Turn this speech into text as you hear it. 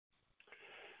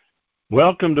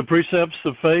Welcome to Precepts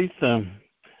of Faith.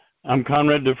 I'm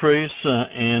Conrad DeFries,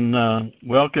 and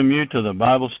welcome you to the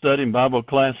Bible study and Bible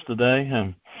class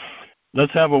today.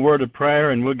 Let's have a word of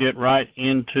prayer, and we'll get right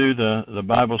into the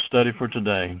Bible study for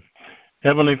today.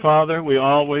 Heavenly Father, we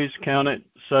always count it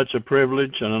such a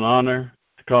privilege and an honor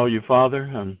to call you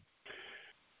Father.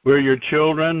 We're your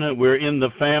children. We're in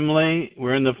the family.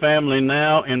 We're in the family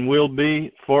now and will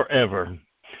be forever.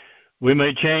 We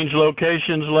may change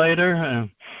locations later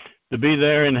to be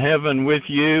there in heaven with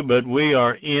you, but we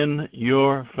are in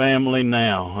your family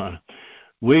now.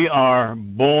 We are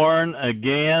born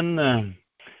again.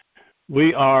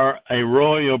 We are a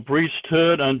royal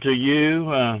priesthood unto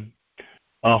you,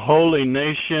 a holy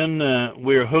nation.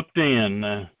 We're hooked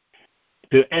in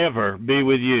to ever be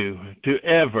with you, to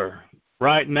ever.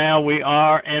 Right now we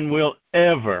are and will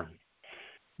ever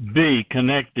be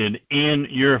connected in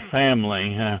your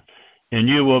family, and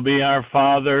you will be our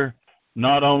Father,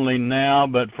 not only now,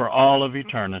 but for all of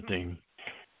eternity.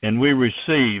 And we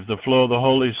receive the flow of the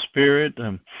Holy Spirit,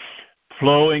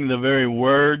 flowing the very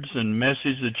words and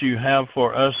message that you have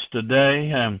for us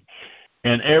today.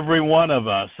 And every one of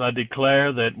us, I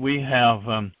declare that we have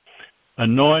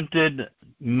anointed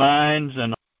minds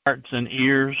and hearts and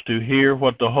ears to hear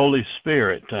what the Holy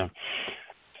Spirit,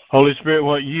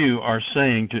 what you are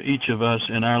saying to each of us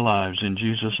in our lives. In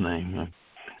Jesus' name,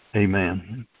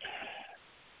 amen.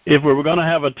 If we were going to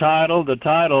have a title, the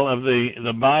title of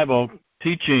the Bible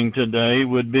teaching today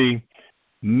would be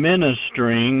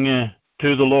Ministering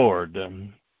to the Lord.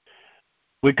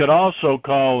 We could also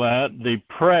call that the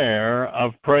prayer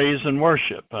of praise and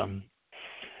worship.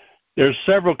 There's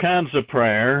several kinds of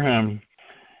prayer, and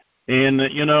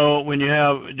you know, when you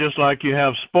have, just like you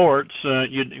have sports,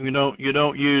 you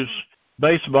don't use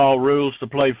baseball rules to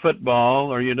play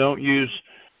football, or you don't use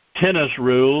tennis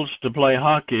rules to play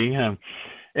hockey.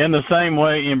 In the same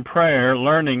way in prayer,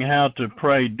 learning how to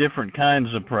pray different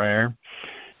kinds of prayer.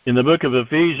 In the book of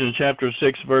Ephesians, chapter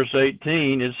 6, verse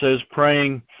 18, it says,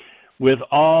 praying with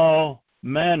all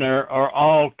manner or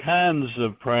all kinds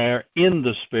of prayer in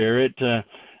the Spirit,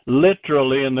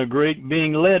 literally in the Greek,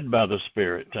 being led by the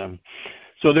Spirit.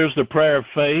 So there's the prayer of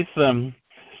faith,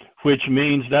 which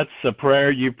means that's a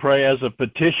prayer you pray as a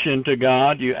petition to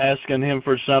God. You asking Him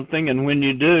for something, and when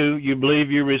you do, you believe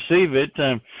you receive it,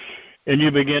 and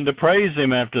you begin to praise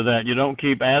Him after that. You don't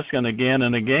keep asking again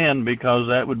and again, because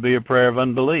that would be a prayer of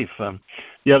unbelief.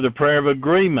 You have the prayer of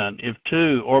agreement. If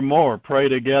two or more pray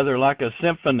together like a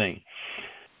symphony,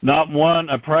 not one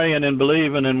a praying and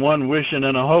believing and one wishing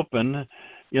and a hoping.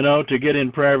 You know, to get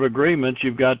in prayer of agreement,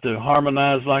 you've got to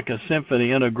harmonize like a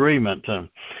symphony in agreement.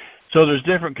 So there's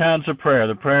different kinds of prayer.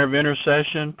 The prayer of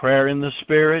intercession, prayer in the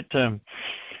Spirit,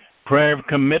 prayer of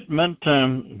commitment,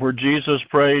 where Jesus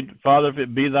prayed, Father, if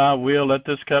it be thy will, let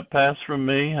this cup pass from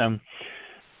me.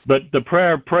 But the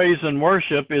prayer of praise and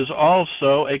worship is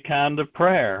also a kind of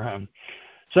prayer.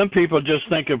 Some people just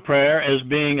think of prayer as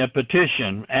being a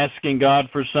petition, asking God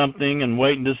for something and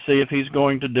waiting to see if He's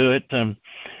going to do it.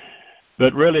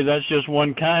 But really, that's just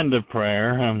one kind of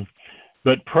prayer.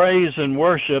 But praise and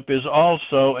worship is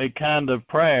also a kind of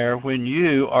prayer. When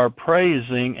you are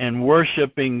praising and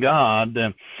worshiping God,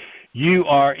 you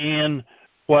are in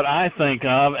what I think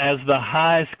of as the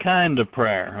highest kind of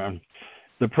prayer,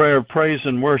 the prayer of praise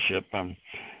and worship.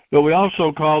 But we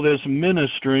also call this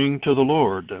ministering to the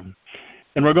Lord.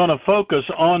 And we're going to focus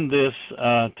on this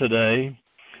today,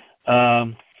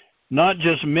 not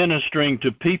just ministering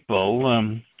to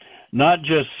people, not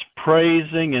just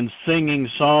praising and singing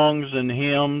songs and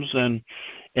hymns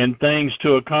and things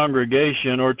to a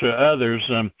congregation or to others,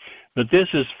 but this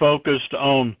is focused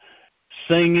on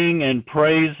singing and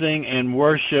praising and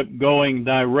worship going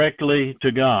directly to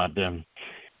God. And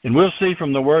we'll see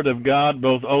from the Word of God,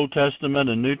 both Old Testament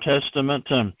and New Testament,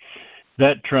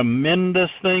 that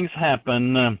tremendous things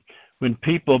happen when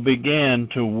people begin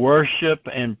to worship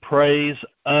and praise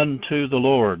unto the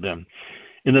Lord.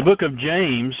 In the book of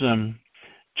James,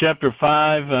 chapter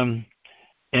 5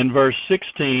 and verse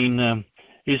 16,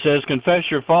 he says, confess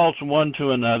your faults one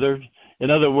to another. In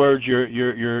other words,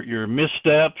 your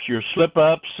missteps, your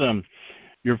slip-ups,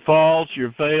 your faults,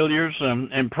 your failures,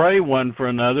 and pray one for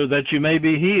another that you may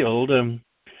be healed.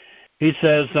 He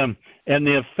says, and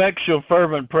the effectual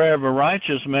fervent prayer of a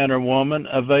righteous man or woman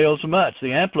avails much.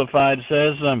 The Amplified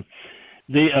says,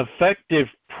 the effective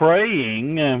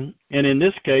praying, and in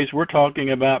this case we're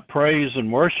talking about praise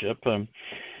and worship, the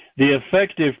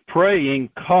effective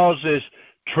praying causes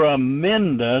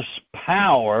tremendous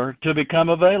power to become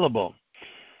available.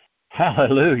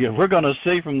 Hallelujah. We're going to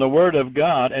see from the Word of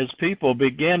God, as people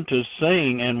begin to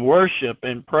sing and worship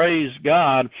and praise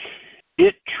God,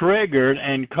 it triggered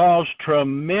and caused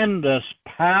tremendous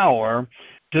power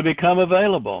to become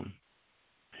available.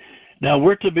 Now,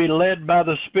 we're to be led by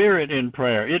the Spirit in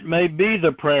prayer. It may be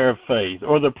the prayer of faith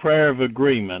or the prayer of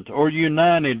agreement or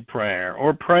united prayer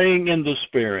or praying in the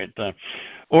Spirit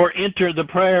or the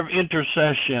prayer of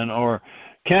intercession or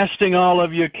casting all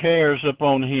of your cares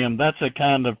upon Him. That's a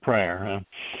kind of prayer.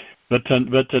 But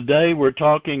today we're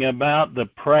talking about the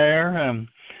prayer,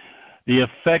 the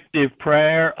effective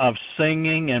prayer of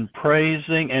singing and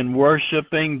praising and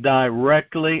worshiping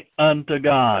directly unto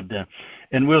God.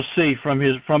 And we'll see from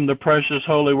the precious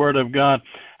holy Word of God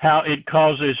how it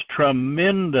causes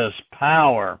tremendous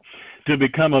power to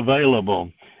become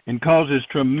available and causes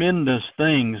tremendous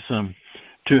things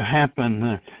to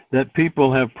happen that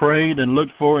people have prayed and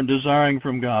looked for and desiring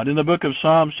from God. In the book of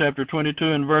Psalms, chapter 22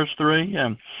 and verse 3,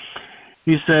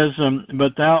 he says,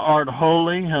 "But thou art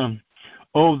holy,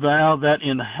 O thou that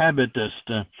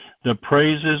inhabitest the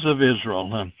praises of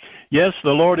Israel." Yes,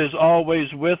 the Lord is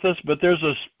always with us, but there's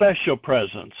a special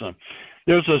presence.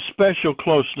 There's a special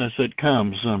closeness that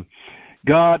comes.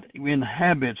 God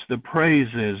inhabits the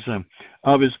praises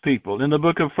of His people. In the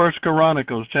book of 1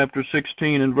 Chronicles, chapter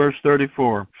 16 and verse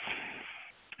 34,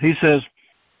 he says,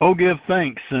 "O give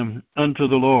thanks unto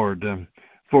the Lord,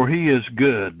 for He is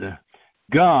good.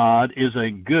 God is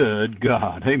a good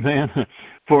God." Amen.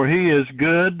 "For He is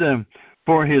good,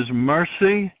 for His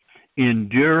mercy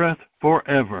endureth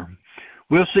forever."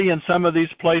 We'll see in some of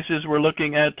these places we're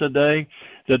looking at today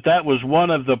that was one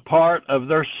of the part of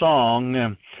their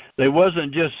song. They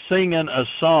wasn't just singing a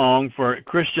song for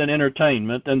Christian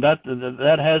entertainment, and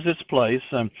that has its place.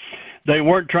 They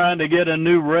weren't trying to get a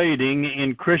new rating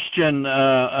in Christian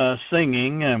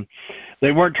singing.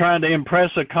 They weren't trying to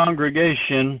impress a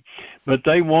congregation, but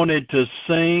they wanted to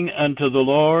sing unto the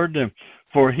Lord,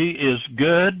 for He is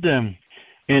good,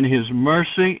 and His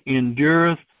mercy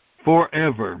endureth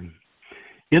forever.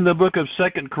 In the book of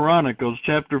 2 Chronicles,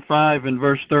 chapter 5 and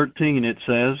verse 13, it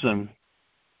says, "And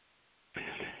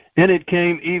it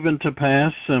came even to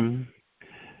pass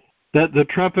that the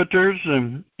trumpeters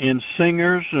and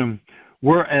singers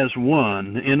were as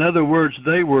one." In other words,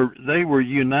 they were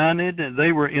united.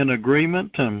 They were in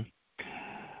agreement.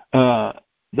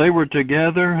 They were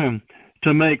together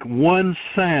to make one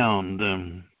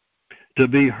sound to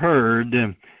be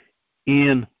heard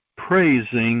in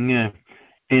praising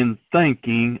and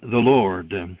thanking the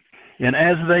Lord. And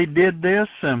as they did this,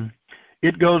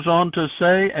 it goes on to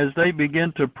say, as they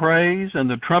begin to praise and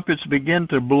the trumpets begin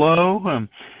to blow,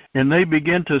 and they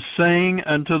begin to sing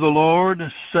unto the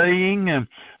Lord, saying,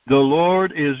 "The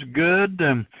Lord is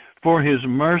good, for His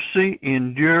mercy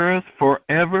endureth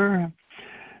forever,"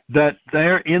 that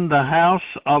there in the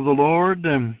house of the Lord,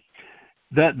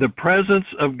 that the presence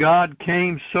of God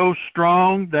came so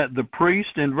strong that the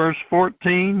priest, in verse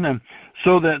 14,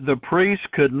 so that the priest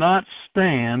could not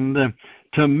stand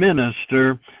to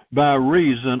minister by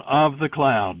reason of the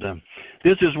cloud.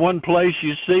 This is one place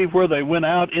you see where they went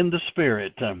out in the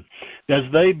Spirit. As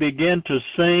they began to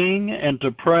sing and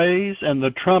to praise, and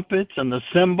the trumpets and the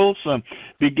cymbals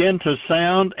began to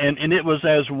sound, and it was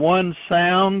as one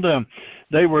sound.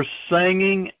 They were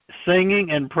singing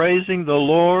and praising, "The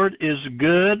Lord is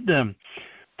good,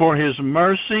 for His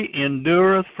mercy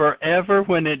endureth forever."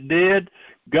 When it did,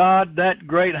 God, that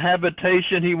great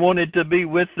habitation, He wanted to be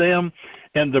with them,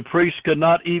 and the priest could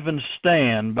not even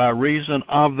stand by reason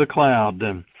of the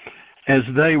cloud as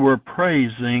they were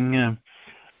praising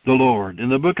the Lord. In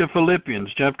the book of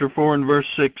Philippians, chapter 4 and verse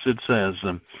 6, it says,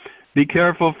 "Be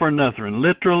careful for nothing."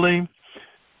 Literally,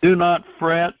 do not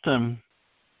fret.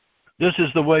 This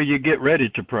is the way you get ready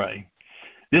to pray.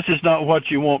 This is not what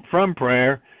you want from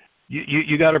prayer.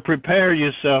 You got to prepare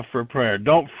yourself for prayer.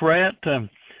 Don't fret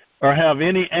or have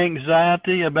any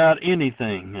anxiety about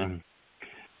anything,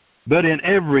 but in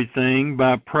everything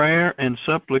by prayer and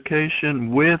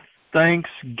supplication with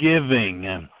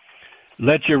thanksgiving,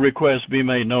 let your requests be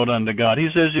made known unto God. He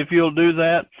says if you'll do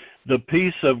that, the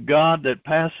peace of God that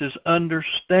passes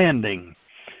understanding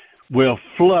will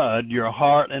flood your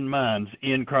heart and minds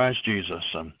in Christ Jesus.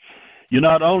 You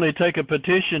not only take a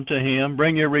petition to Him,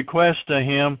 bring your request to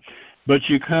Him, but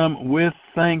you come with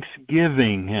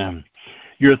thanksgiving.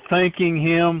 You're thanking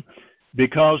Him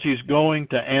because He's going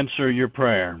to answer your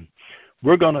prayer.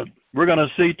 We're going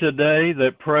to see today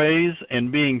that praise and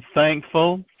being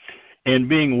thankful and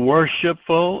being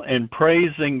worshipful and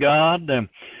praising God,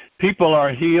 people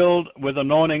are healed with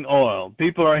anointing oil.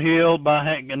 People are healed by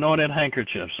anointed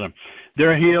handkerchiefs.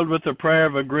 They're healed with the prayer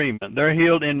of agreement. They're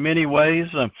healed in many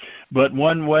ways, but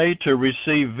one way to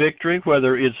receive victory,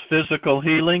 whether it's physical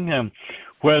healing,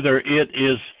 whether it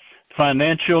is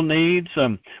financial needs,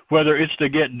 whether it's to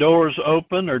get doors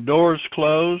open or doors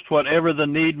closed, whatever the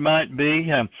need might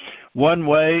be. One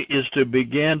way is to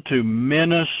begin to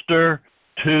minister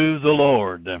to the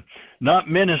Lord. Not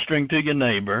ministering to your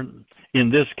neighbor, in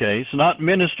this case, not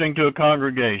ministering to a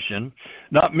congregation,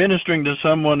 not ministering to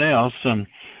someone else,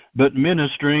 but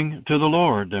ministering to the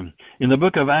Lord. In the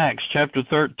book of Acts, chapter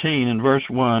 13, and verse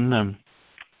 1,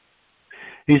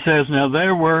 he says, "Now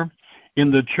there were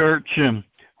in the church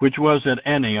which was at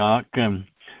Antioch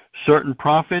certain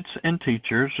prophets and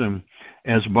teachers,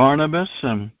 as Barnabas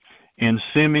and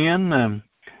Simeon,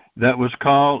 that was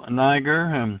called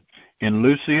Niger, and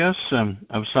Lucius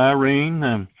of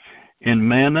Cyrene, and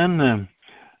Manon,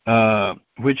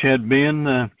 which had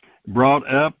been brought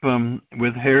up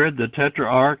with Herod the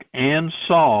Tetrarch, and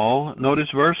Saul," notice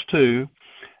verse 2,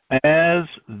 "as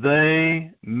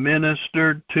they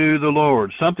ministered to the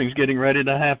Lord." Something's getting ready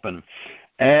to happen.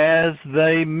 "As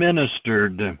they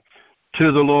ministered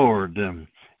to the Lord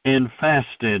and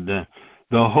fasted,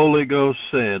 the Holy Ghost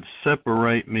said,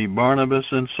 Separate me,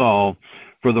 Barnabas and Saul,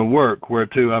 for the work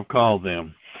whereto I've called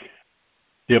them."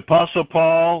 The Apostle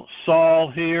Paul, Saul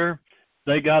here,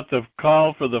 they got the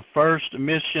call for the first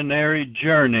missionary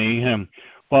journey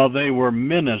while they were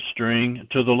ministering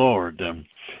to the Lord.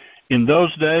 In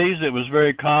those days, it was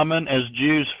very common as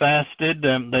Jews fasted.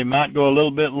 They might go a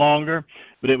little bit longer,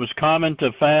 but it was common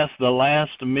to fast the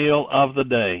last meal of the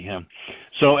day.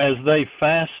 So as they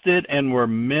fasted and were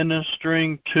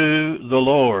ministering to the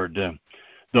Lord,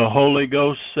 the Holy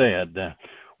Ghost said,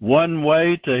 one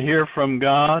way to hear from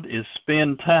God is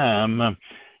spend time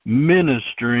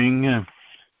ministering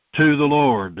to the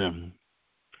Lord.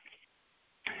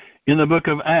 In the book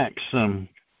of Acts,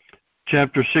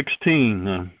 chapter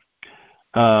 16,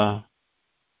 Paul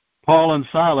and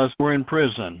Silas were in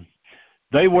prison.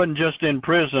 They weren't just in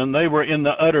prison, they were in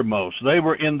the uttermost. They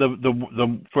were in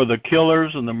for the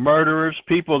killers and the murderers,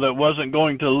 people that wasn't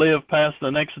going to live past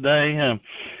the next day.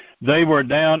 They were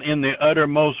down in the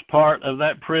uttermost part of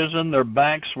that prison. Their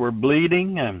backs were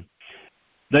bleeding.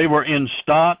 They were in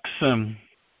stocks.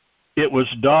 It was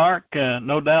dark,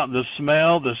 no doubt the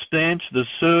smell, the stench, the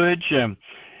sewage.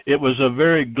 It was a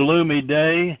very gloomy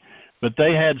day, but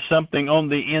they had something on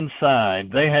the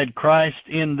inside. They had Christ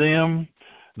in them,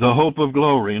 the hope of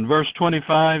glory. In verse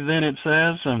 25, then it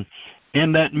says,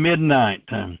 in that midnight.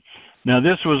 Now,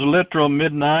 this was literal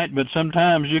midnight, but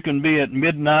sometimes you can be at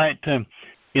midnight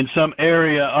in some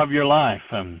area of your life.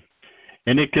 And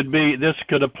this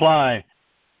could apply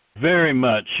very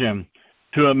much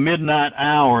to a midnight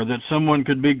hour that someone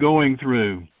could be going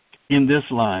through in this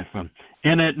life.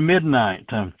 And at midnight,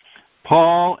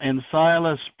 Paul and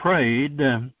Silas prayed.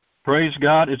 Praise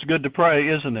God. It's good to pray,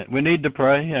 isn't it? We need to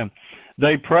pray.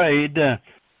 They prayed,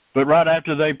 but right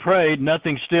after they prayed,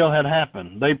 nothing still had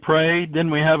happened. They prayed,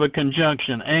 then we have a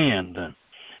conjunction, and.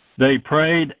 They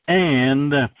prayed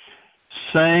and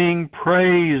sang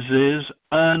praises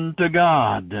unto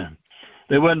God.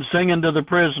 They wasn't singing to the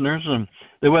prisoners.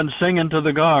 They wasn't singing to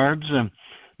the guards.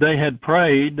 They had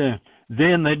prayed.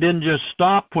 Then they didn't just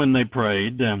stop when they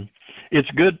prayed.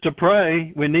 It's good to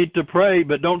pray. We need to pray,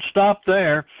 but don't stop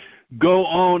there. Go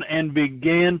on and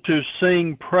begin to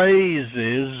sing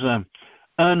praises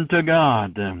unto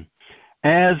God.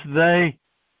 As they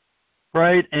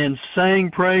prayed and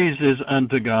sang praises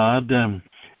unto God,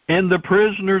 and the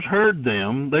prisoners heard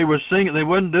them. They were singing. They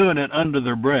wasn't doing it under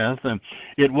their breath.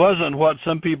 It wasn't what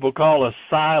some people call a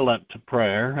silent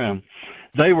prayer.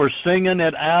 They were singing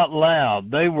it out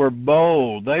loud. They were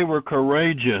bold. They were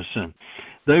courageous.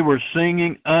 They were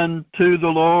singing unto the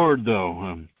Lord,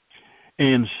 though.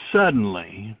 And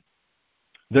suddenly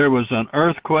there was an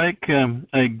earthquake,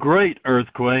 a great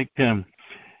earthquake, and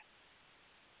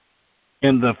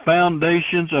the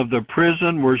foundations of the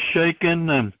prison were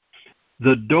shaken.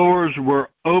 The doors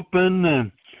were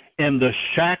open, and the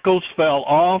shackles fell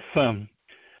off.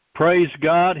 Praise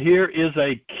God. Here is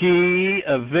a key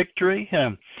of victory.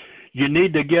 You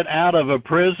need to get out of a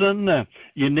prison.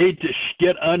 You need to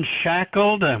get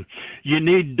unshackled. You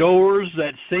need doors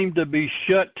that seem to be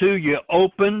shut to you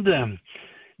opened.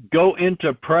 Go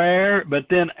into prayer, but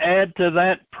then add to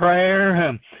that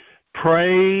prayer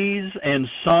praise and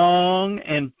song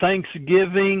and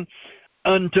thanksgiving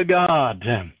unto God.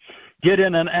 Get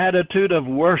in an attitude of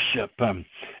worship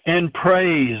and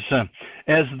praise.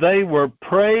 As they were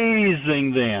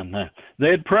praising then, they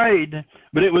had prayed,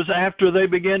 but it was after they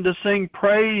began to sing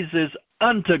praises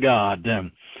unto God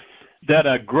that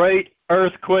a great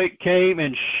earthquake came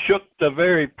and shook the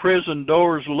very prison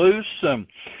doors loose.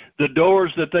 The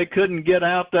doors that they couldn't get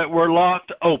out that were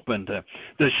locked opened.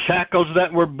 The shackles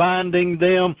that were binding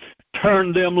them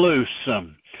turned them loose.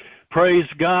 Praise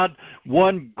God.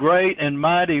 One great and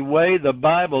mighty way the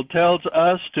Bible tells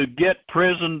us to get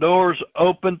prison doors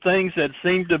open, things that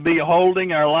seem to be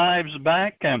holding our lives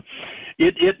back.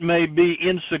 It may be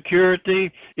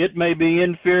insecurity. It may be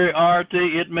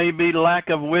inferiority. It may be lack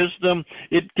of wisdom.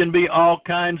 It can be all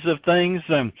kinds of things.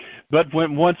 But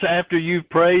once after you've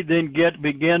prayed, then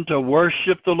begin to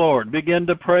worship the Lord. Begin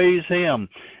to praise Him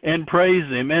and praise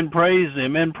Him and praise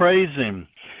Him and praise Him.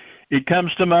 It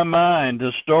comes to my mind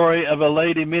the story of a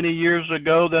lady many years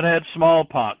ago that had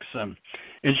smallpox, and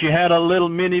she had a little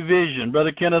mini vision.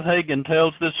 Brother Kenneth Hagin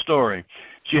tells this story.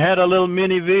 She had a little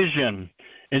mini vision,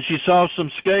 and she saw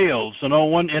some scales, and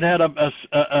on one it had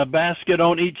a basket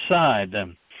on each side,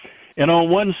 and on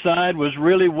one side was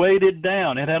really weighted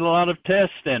down. It had a lot of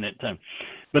tests in it,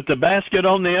 but the basket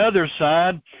on the other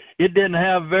side, it didn't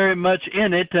have very much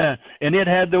in it, and it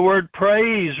had the word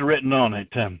praise written on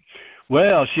it.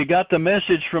 Well, she got the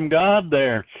message from God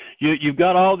there. You've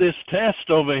got all this test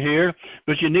over here,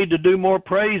 but you need to do more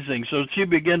praising. So she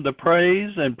began to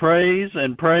praise and praise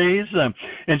and praise,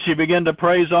 and she began to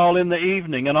praise all in the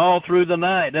evening and all through the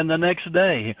night and the next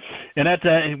day. And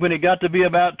when it got to be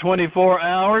about 24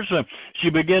 hours, she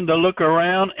began to look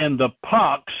around, and the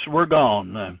pox were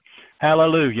gone.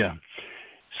 Hallelujah.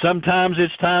 Sometimes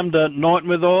it's time to anoint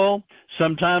with oil.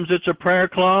 Sometimes it's a prayer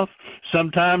cloth.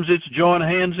 Sometimes it's join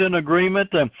hands in agreement.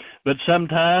 But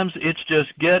sometimes it's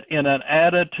just get in an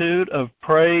attitude of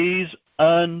praise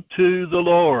unto the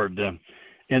Lord.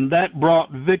 And that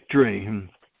brought victory.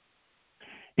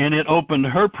 And it opened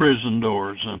her prison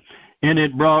doors. And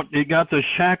it got the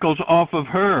shackles off of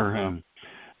her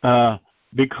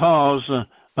because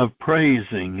of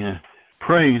praising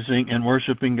and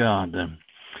worshiping God.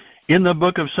 In the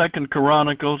book of 2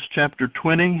 Chronicles, chapter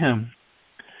 20,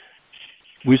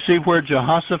 we see where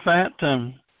Jehoshaphat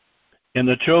and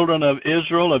the children of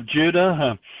Israel, of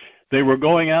Judah, they were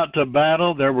going out to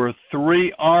battle. There were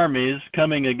 3 armies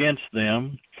coming against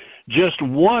them. Just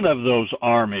one of those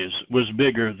armies was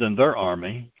bigger than their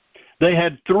army. They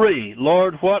had 3.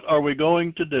 Lord, what are we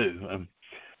going to do?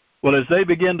 Well, as they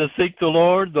began to seek the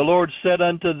Lord said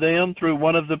unto them through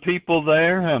one of the people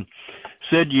there,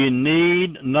 said, "You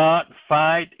need not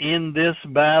fight in this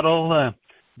battle.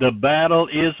 The battle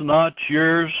is not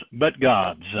yours, but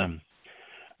God's.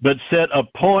 But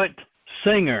appoint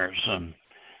singers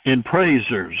and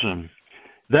praisers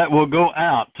that will go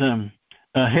out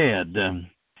ahead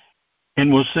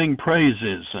and will sing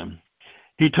praises."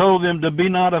 He told them to be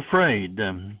not afraid,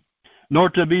 nor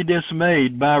to be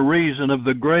dismayed by reason of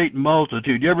the great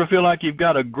multitude. You ever feel like you've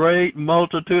got a great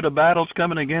multitude of battles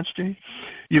coming against you?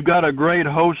 You've got a great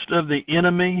host of the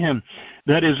enemy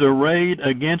that is arrayed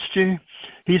against you.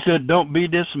 He said, don't be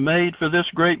dismayed for this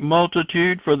great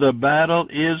multitude, for the battle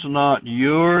is not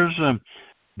yours,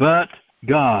 but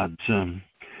God's.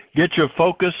 Get your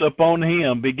focus upon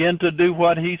Him. Begin to do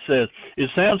what He says. It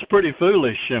sounds pretty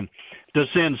foolish to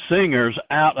send singers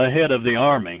out ahead of the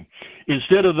army.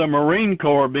 Instead of the Marine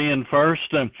Corps being first,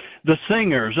 the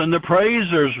singers and the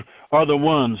praisers are the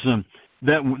ones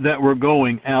that were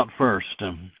going out first.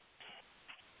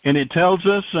 And it tells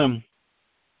us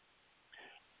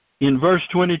in verse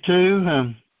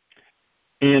 22,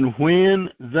 and when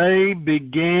they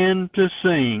began to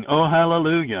sing, oh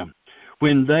hallelujah,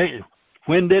 when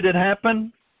did it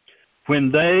happen?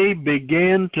 When they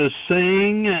began to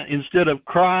sing, instead of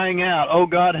crying out, oh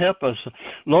God, help us.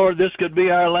 Lord, this could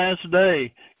be our last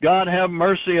day. God, have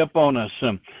mercy upon us.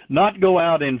 Not go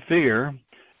out in fear,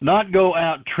 not go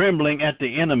out trembling at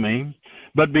the enemy,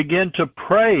 but begin to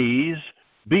praise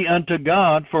be unto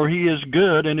God, for He is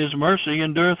good, and His mercy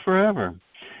endureth forever.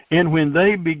 And when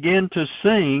they began to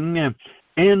sing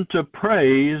and to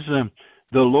praise,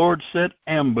 the Lord set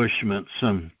ambushments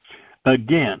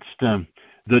against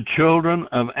the children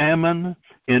of Ammon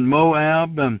and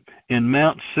Moab and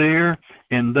Mount Seir,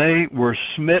 and they were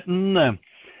smitten.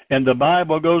 And the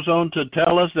Bible goes on to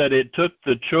tell us that it took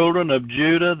the children of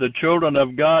Judah, the children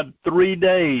of God, 3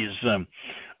 days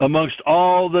amongst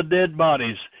all the dead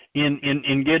bodies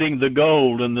in getting the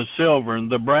gold and the silver and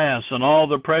the brass and all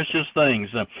the precious things.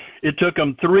 It took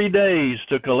them 3 days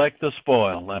to collect the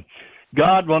spoil.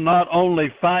 God will not only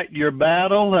fight your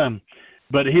battle,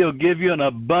 but He'll give you an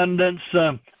abundance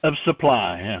of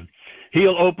supply.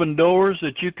 He'll open doors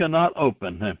that you cannot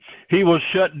open. He will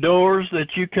shut doors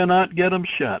that you cannot get them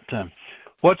shut.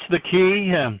 What's the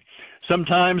key?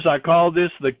 Sometimes I call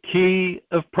this the key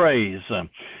of praise.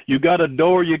 You got a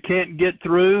door you can't get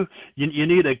through. You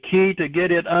need a key to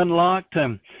get it unlocked.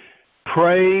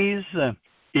 Praise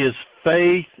is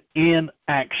faith in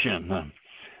action,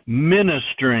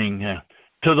 ministering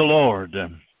to the Lord.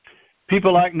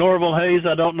 People like Norval Hayes,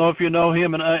 I don't know if you know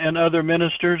him, and other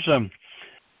ministers.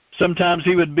 Sometimes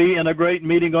he would be in a great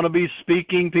meeting going to be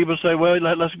speaking. People say, well,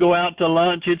 let's go out to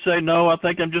lunch. He'd say, no, I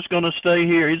think I'm just going to stay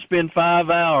here. He'd spend 5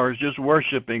 hours just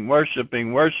worshiping. But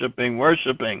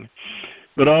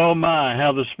oh my,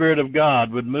 how the Spirit of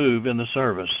God would move in the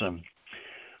service.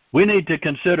 We need to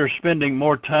consider spending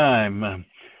more time,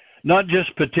 not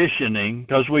just petitioning,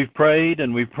 because we've prayed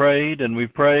and we've prayed and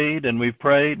we've prayed and we've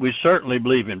prayed. We certainly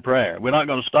believe in prayer. We're not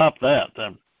going to stop that.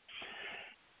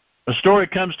 A story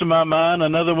comes to my mind,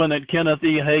 another one that Kenneth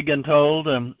E. Hagin told,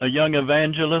 a young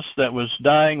evangelist that was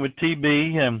dying with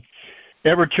TB.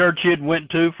 Every church he had went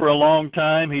to for a long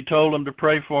time, he told them to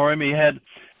pray for him. He had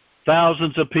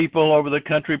thousands of people over the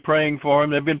country praying for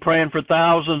him. They've been praying for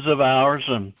thousands of hours.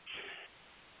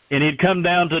 And he'd come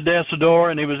down to death's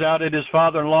door, and he was out at his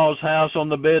father-in-law's house on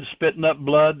the bed spitting up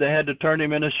blood. They had to turn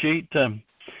him in a sheet. And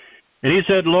he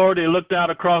said, Lord, he looked out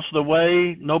across the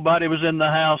way. Nobody was in the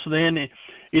house then.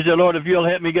 He said, Lord, if you'll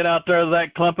help me get out there to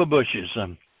that clump of bushes,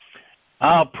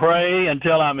 I'll pray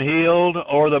until I'm healed,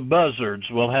 or the buzzards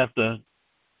will have to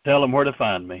tell him where to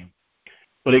find me.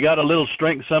 But he got a little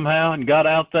strength somehow and got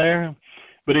out there,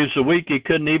 but he was so weak he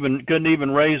couldn't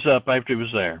even raise up after he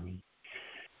was there.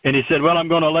 And he said, well, I'm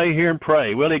going to lay here and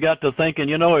pray. Well, he got to thinking,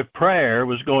 if prayer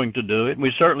was going to do it, and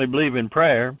we certainly believe in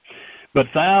prayer, but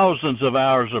thousands of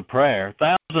hours of prayer,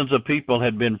 thousands of people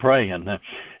had been praying.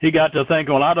 He got to think,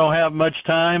 well, I don't have much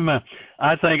time.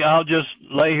 I think I'll just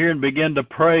lay here and begin to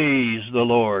praise the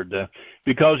Lord.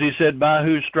 Because he said, by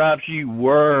whose stripes you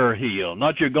were healed.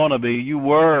 Not you're going to be, you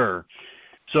were.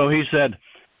 So he said,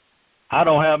 I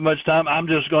don't have much time. I'm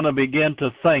just going to begin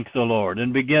to thank the Lord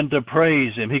and begin to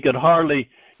praise him. He could hardly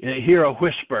hear a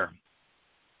whisper.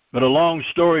 But a long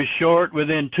story short,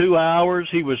 within 2 hours,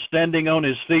 he was standing on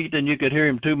his feet, and you could hear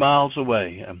him 2 miles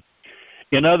away.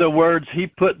 In other words, he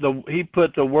put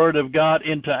the Word of God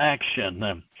into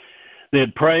action. They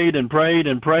had prayed and prayed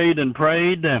and prayed and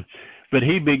prayed, but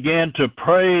he began to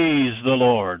praise the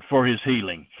Lord for his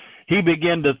healing. He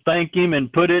began to thank him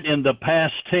and put it in the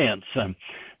past tense.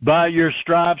 By your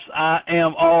stripes I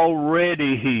am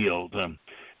already healed.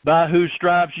 By whose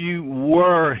stripes you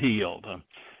were healed.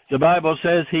 The Bible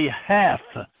says he hath,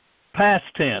 past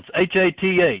tense,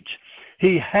 H-A-T-H,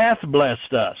 he hath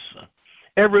blessed us,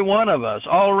 every one of us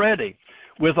already,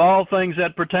 with all things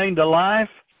that pertain to life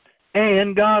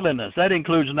and godliness. That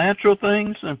includes natural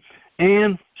things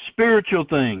and spiritual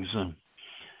things.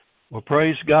 Well,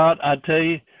 praise God, I tell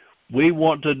you, we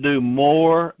want to do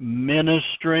more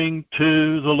ministering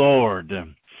to the Lord.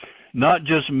 Not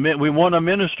just, we want to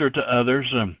minister to others,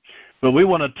 but we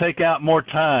want to take out more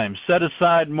time, set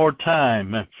aside more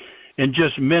time, and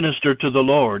just minister to the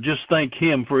Lord. Just thank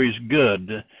him for his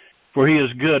good, for he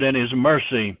is good and his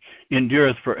mercy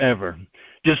endureth forever.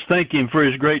 Just thank him for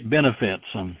his great benefits.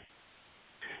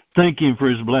 Thank him for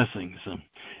his blessings.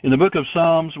 In the book of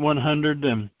Psalms 100,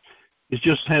 it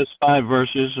just has 5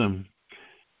 verses.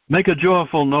 Make a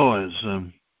joyful noise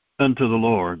unto the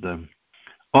Lord,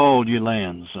 all ye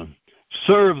lands.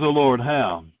 Serve the Lord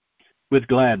how? With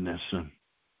gladness.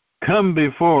 Come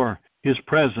before his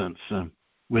presence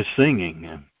with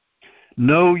singing.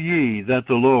 Know ye that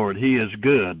the Lord, he is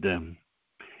good, and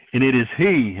it is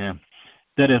he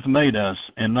that hath made us,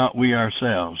 and not we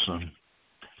ourselves.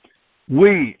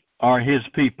 We are his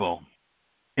people,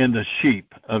 and the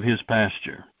sheep of his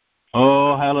pasture.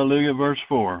 Oh, hallelujah, verse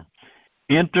 4.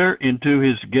 Enter into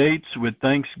his gates with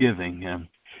thanksgiving.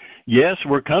 Yes,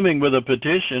 we're coming with a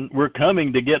petition. We're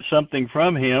coming to get something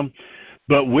from him.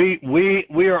 But we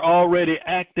are already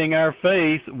acting our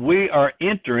faith. We are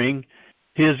entering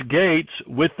his gates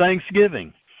with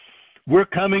thanksgiving. We're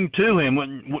coming to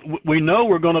him. We know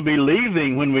we're going to be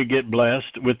leaving when we get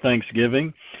blessed with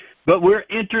thanksgiving, but we're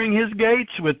entering his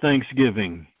gates with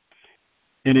thanksgiving,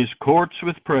 in his courts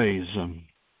with praise.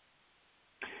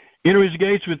 Enter his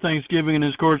gates with thanksgiving, in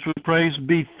his courts with praise.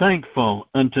 Be thankful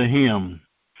unto him,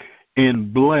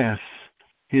 and bless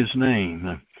his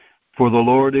name. For the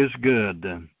Lord is good,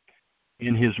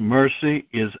 and his mercy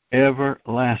is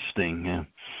everlasting,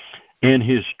 and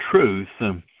his truth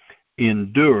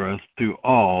endureth to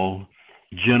all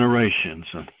generations.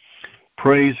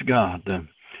 Praise God.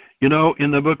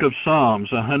 In the book of Psalms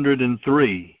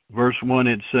 103, verse 1,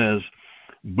 it says,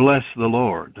 bless the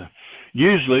Lord.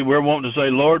 Usually we're wanting to say,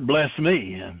 Lord, bless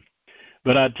me.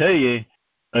 But I tell you,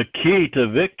 a key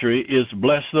to victory is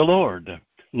bless the Lord.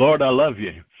 Lord, I love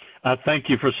you. I thank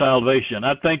you for salvation.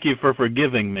 I thank you for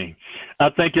forgiving me.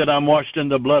 I thank you that I'm washed in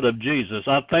the blood of Jesus.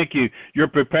 I thank you you're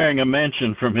preparing a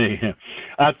mansion for me.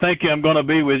 I thank you I'm going to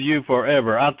be with you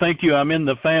forever. I thank you I'm in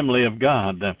the family of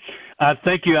God. I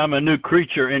thank you I'm a new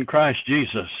creature in Christ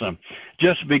Jesus.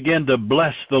 Just begin to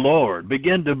bless the Lord.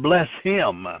 Begin to bless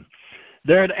Him.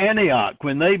 There at Antioch,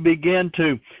 when they began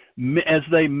to, as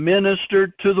they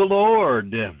ministered to the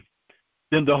Lord,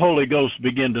 then the Holy Ghost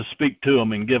began to speak to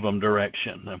them and give them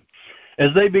direction. As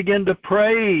they began to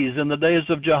praise in the days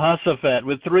of Jehoshaphat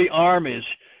with 3 armies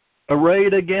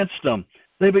arrayed against them,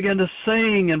 they began to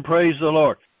sing and praise the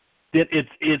Lord.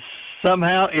 It's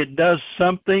somehow it does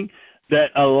something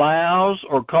that allows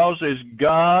or causes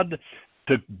God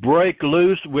to break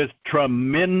loose with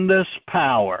tremendous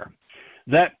power.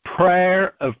 That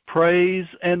prayer of praise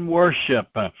and worship,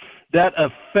 that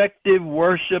effective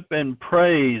worship and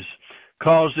praise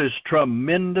causes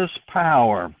tremendous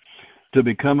power to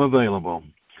become available.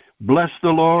 Bless the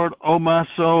Lord, O my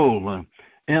soul,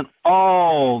 and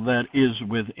all that is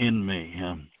within me.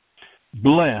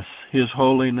 Bless His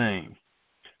holy name.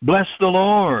 Bless the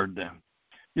Lord.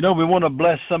 You know, we want to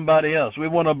bless somebody else. We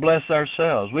want to bless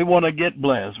ourselves. We want to get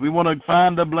blessed. We want to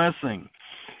find a blessing.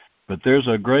 But there's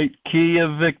a great key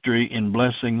of victory in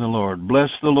blessing the Lord. Bless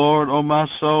the Lord, O my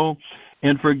soul,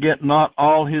 and forget not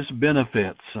all His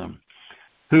benefits,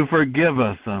 who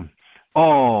forgiveth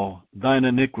all thine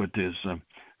iniquities,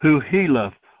 who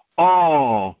healeth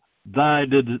all thy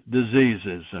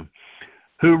diseases,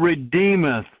 who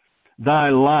redeemeth thy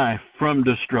life from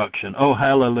destruction. Oh,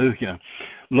 hallelujah.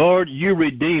 Lord, you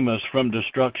redeem us from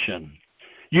destruction.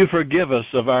 You forgive us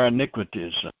of our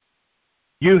iniquities.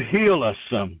 You heal us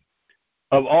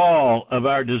of all of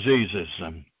our diseases.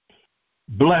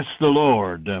 Bless the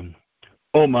Lord,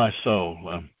 O my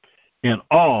soul, and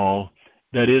all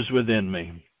that is within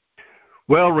me.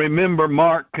 Well, remember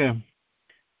Mark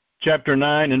chapter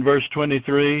 9 and verse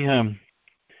 23.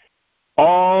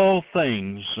 All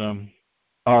things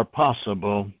are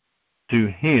possible to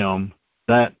him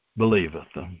that believeth.